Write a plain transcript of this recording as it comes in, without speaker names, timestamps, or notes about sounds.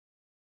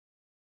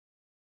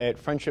At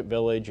Friendship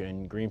Village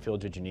in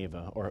Greenfields of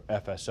Geneva, or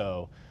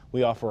FSO,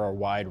 we offer a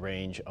wide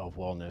range of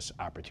wellness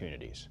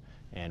opportunities.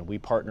 And we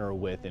partner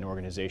with an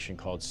organization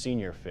called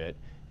Senior Fit,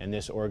 and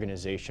this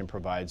organization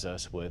provides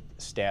us with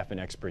staff and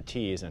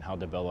expertise in how to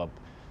develop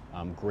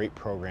great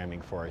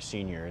programming for our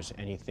seniors,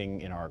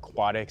 anything in our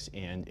aquatics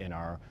and in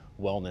our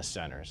wellness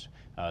centers.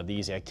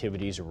 These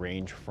activities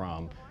range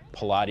from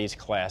Pilates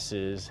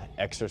classes,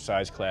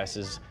 exercise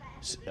classes,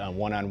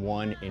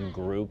 one-on-one in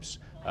groups,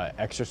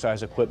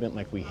 exercise equipment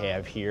like we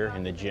have here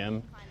in the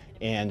gym,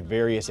 and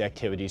various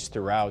activities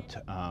throughout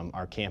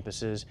our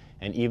campuses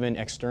and even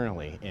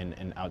externally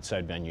in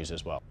outside venues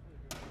as well.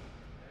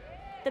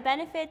 The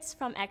benefits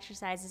from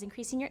exercise is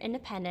increasing your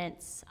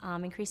independence,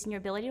 increasing your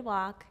ability to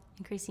walk,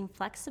 increasing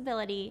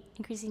flexibility,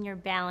 increasing your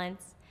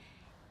balance,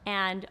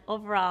 and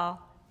overall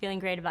feeling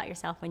great about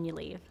yourself when you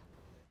leave.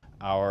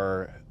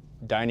 Our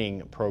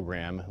dining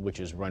program,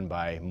 which is run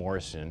by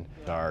Morrison,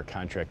 our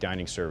contract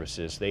dining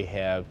services, they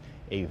have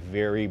a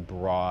very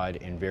broad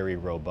and very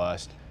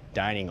robust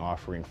dining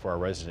offering for our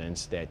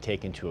residents that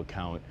take into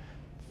account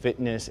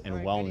fitness and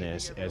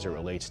wellness as it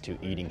relates to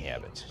eating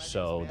habits.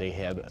 So they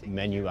have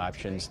menu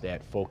options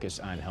that focus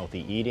on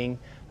healthy eating,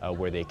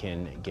 where they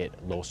can get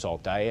low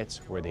salt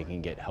diets, where they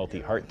can get healthy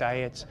heart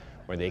diets,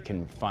 where they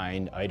can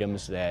find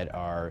items that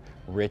are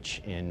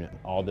rich in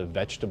all the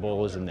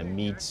vegetables and the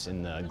meats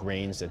and the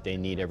grains that they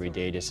need every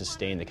day to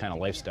sustain the kind of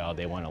lifestyle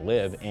they want to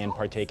live and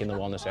partake in the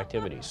wellness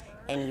activities.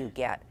 And you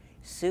get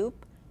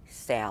soup,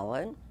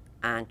 salad,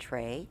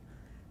 entree,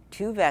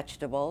 2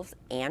 vegetables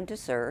and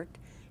dessert,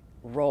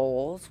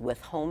 rolls with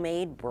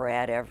homemade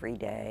bread every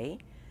day,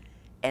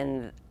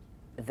 and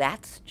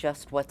that's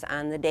just what's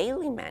on the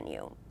daily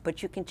menu.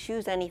 But you can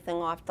choose anything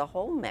off the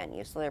whole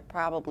menu, so there are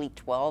probably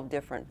 12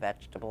 different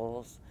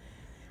vegetables.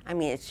 I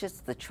mean, it's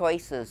just the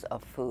choices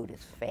of food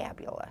is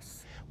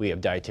fabulous. We have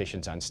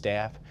dietitians on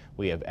staff,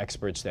 we have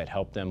experts that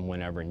help them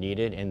whenever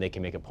needed, and they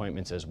can make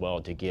appointments as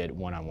well to get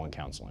one-on-one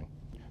counseling.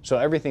 So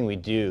everything we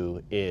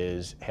do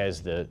has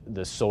the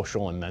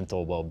social and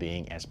mental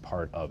well-being as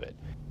part of it.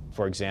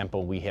 For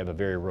example, we have a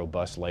very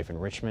robust life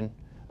enrichment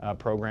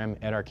program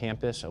at our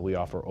campus. We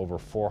offer over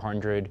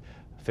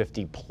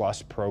 450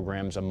 plus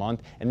programs a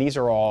month, and these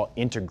are all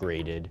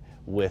integrated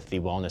with the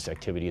wellness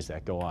activities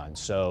that go on.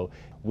 So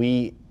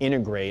we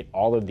integrate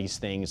all of these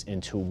things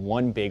into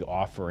one big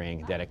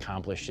offering that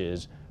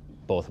accomplishes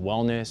both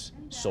wellness,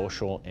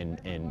 social,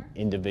 and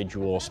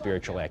individual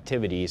spiritual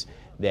activities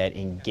that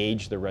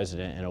engage the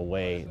resident in a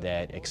way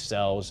that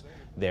excels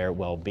their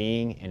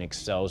well-being and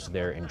excels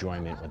their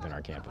enjoyment within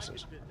our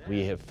campuses.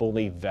 We have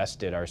fully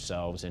vested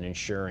ourselves in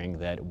ensuring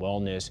that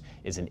wellness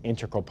is an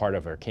integral part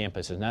of our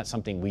campus. It's not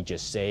something we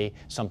just say,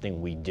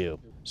 something we do.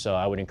 So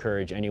I would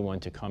encourage anyone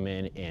to come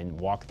in and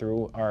walk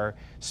through our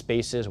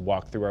spaces,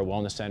 walk through our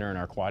wellness center and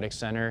our aquatic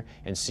center,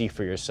 and see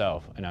for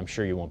yourself, and I'm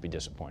sure you won't be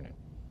disappointed.